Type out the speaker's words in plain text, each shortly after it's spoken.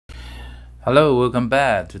Hello, welcome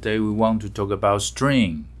back. Today we want to talk about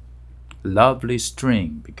string. Lovely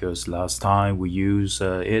string, because last time we used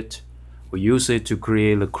it to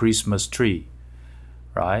create a Christmas tree,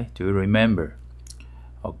 right? Do you remember?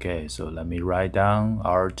 Okay, so let me write down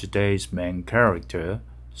our today's main character,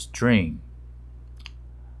 string.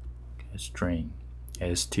 Okay, string,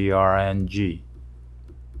 S-T-R-N-G.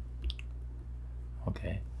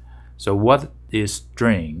 Okay, so what is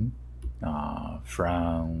string?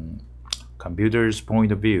 From computer's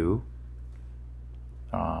point of view,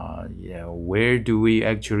 where do we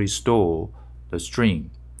actually store the string?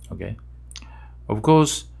 Okay, of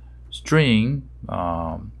course, string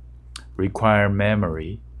require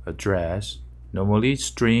memory address. Normally,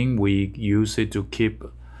 string we use it to keep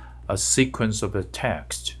a sequence of the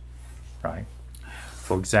text, right?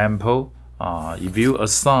 For example, if you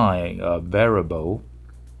assign a variable,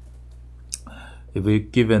 if we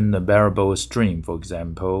given a variable string, for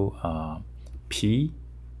example, p,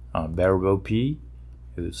 variable p,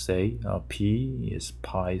 you say p is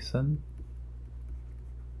Python.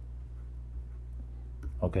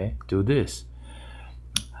 Okay, do this.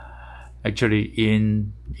 Actually,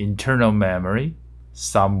 in internal memory,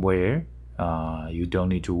 somewhere, you don't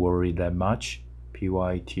need to worry that much.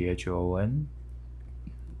 Python.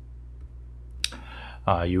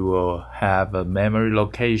 You will have a memory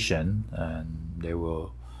location, and they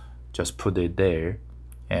will just put it there,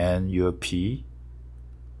 and your p,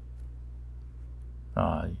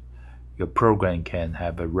 your program can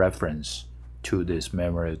have a reference to this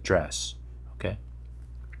memory address. Okay,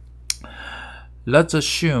 let's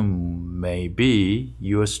assume maybe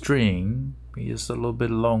your string is a little bit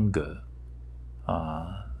longer,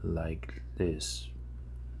 like this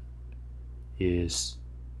is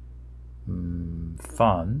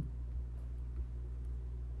fun.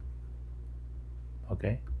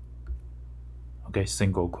 Okay,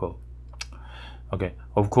 single quote. Okay,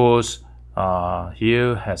 of course,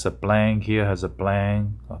 here has a blank, here has a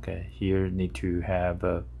blank. Okay, here need to have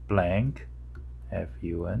a blank,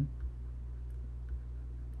 F-U-N.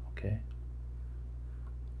 Okay,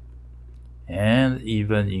 and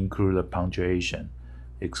even include a punctuation,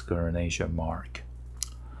 exclamation mark.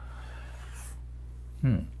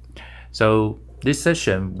 So this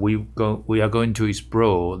session we are going to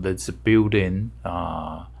explore this built-in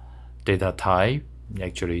data type.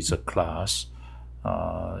 Actually, it's a class.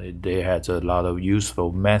 They has a lot of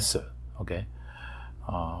useful method. Okay,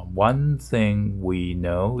 one thing we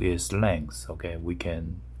know is length. Okay, we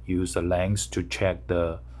can use the length to check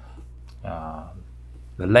the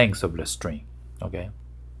length of the string. Okay,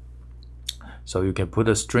 so you can put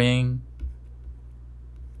a string,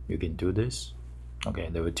 you can do this. Okay,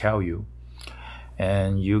 they will tell you,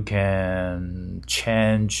 and you can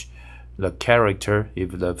change the character.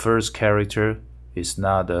 If the first character is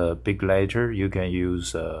not a big letter, you can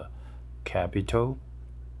use a capitalize,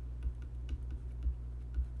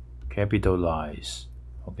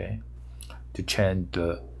 okay, to change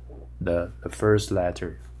the first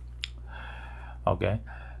letter. Okay,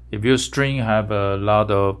 if your string have a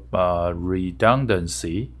lot of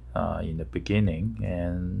redundancy in the beginning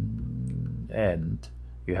and end,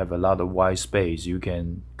 you have a lot of white space, you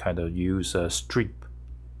can kind of use a strip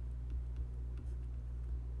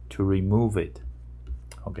to remove it.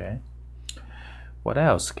 Okay, what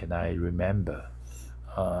else can I remember?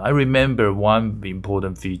 I remember one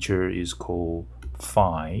important feature is called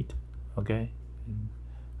find. Okay,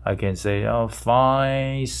 I can say, oh,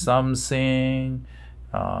 find something.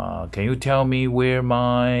 Can you tell me where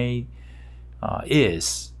my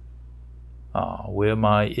is? Where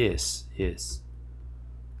my is.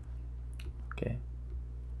 Okay.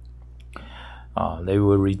 They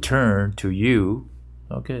will return to you,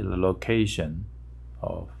 okay, the location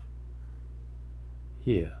of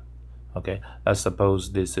here. Okay, let's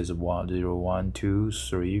suppose this is 1 0 1 2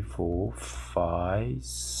 3 4 5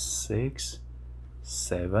 6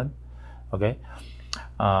 7. Okay,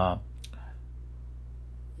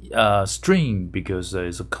 string, because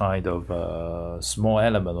it's a kind of small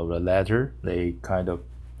element of the letter, they kind of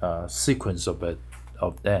sequence of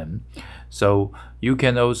them. So you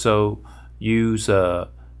can also use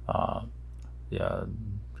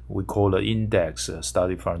we call the index,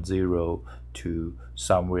 starting from 0 to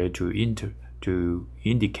somewhere to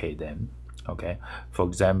indicate them. Okay, for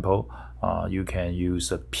example, you can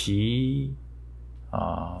use a p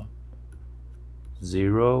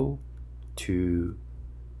 0 to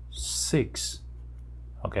 6.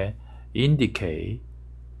 Okay, indicate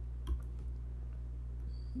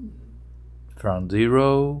from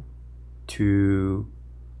 0 to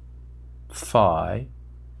 5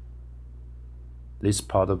 this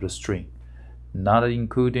part of the string, not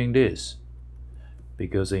including this.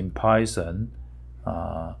 because in Python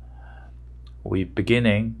we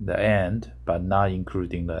beginning the end but not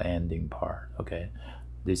including the ending part. Okay,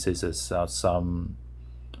 this is some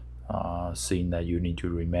thing that you need to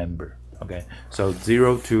remember. Okay, so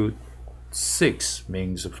 0 to 6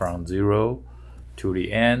 means from 0 to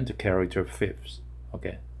the end character fifth.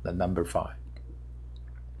 Okay, the number 5.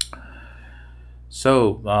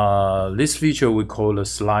 So this feature we call the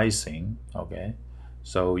slicing. Okay,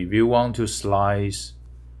 so if you want to slice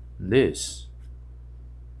this,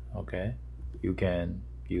 okay, you can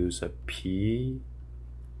use a P7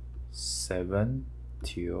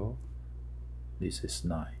 till this is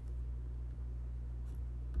 9.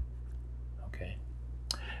 Okay,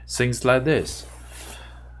 things like this.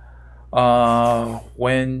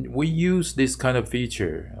 When we use this kind of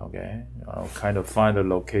feature, okay, kind of find the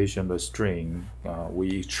location of the string,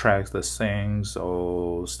 we extract the things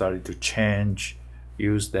or started to change,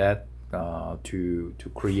 use that to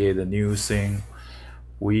create a new thing.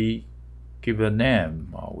 We give a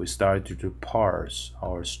name. We started to parse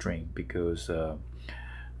our string, because a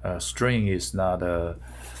string is not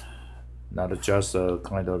just a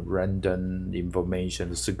kind of random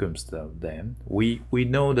information sequence of them. We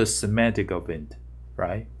know the semantic of it,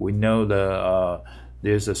 right? We know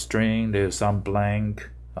there's a string, there's some blank,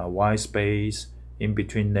 white space in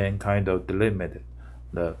between them, kind of delimited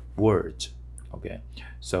the words. Okay,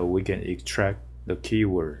 so we can extract the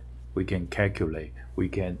keyword, we can calculate, we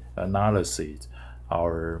can analyze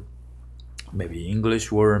our maybe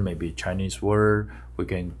English word, maybe Chinese word. We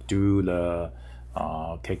can do the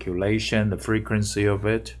calculation, the frequency of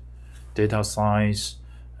it, data science,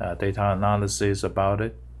 data analysis about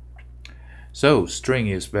it. So string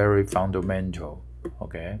is very fundamental.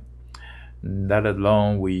 Okay, that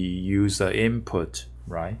alone we use the input,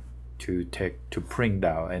 right, to print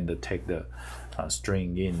out and take the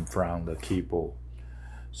string in from the keyboard.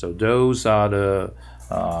 So those are the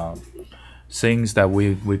things that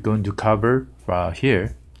we're going to cover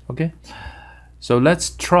here. Okay, so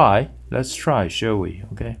let's try, shall we?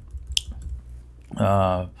 Okay,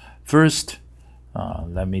 first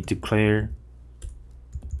let me declare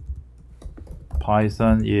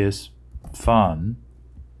Python is fun.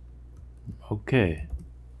 Okay,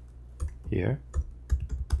 here.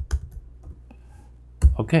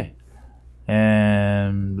 Okay,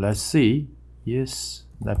 and let's see. Yes,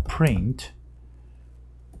 the print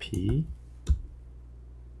P.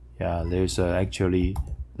 Yeah, there's actually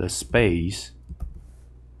the space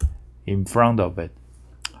in front of it.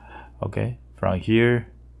 Okay, from here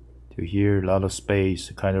to here, a lot of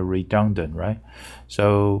space, kind of redundant, right?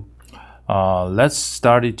 So let's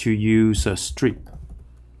start to use a strip.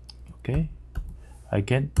 Okay, I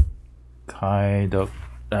can kind of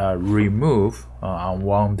remove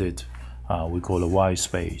unwanted, we call it white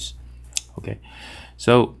space. Okay,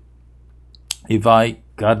 so if I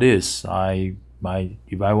got this,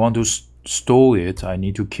 if I want to store it, I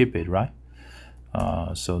need to keep it, right?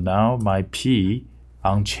 So now my P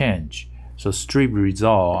unchanged. So strip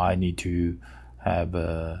result, I need to have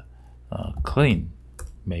a clean,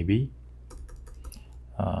 maybe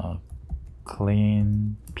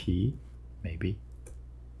clean P, maybe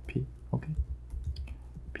P. Okay,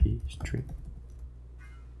 P strip.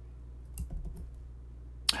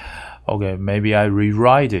 Okay, maybe I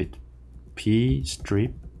rewrite it. P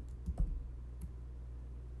strip.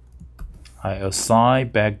 I assign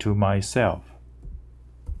back to myself.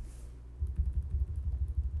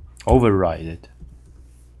 Override it.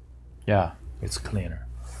 Yeah, it's cleaner.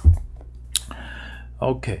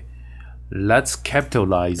 Okay, let's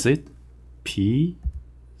capitalize it. P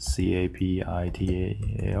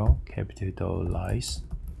capital, capitalize.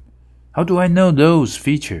 How do I know those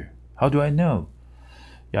features? How do I know?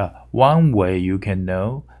 Yeah, one way you can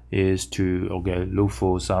know is to look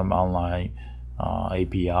for some online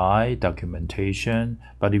API documentation.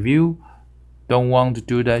 But if you don't want to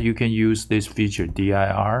do that, you can use this feature,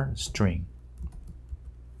 dir string.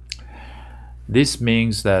 This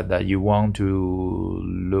means that you want to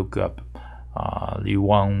look up, you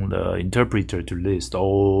want the interpreter to list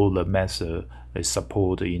all the methods that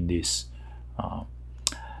support in this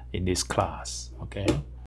class. Okay,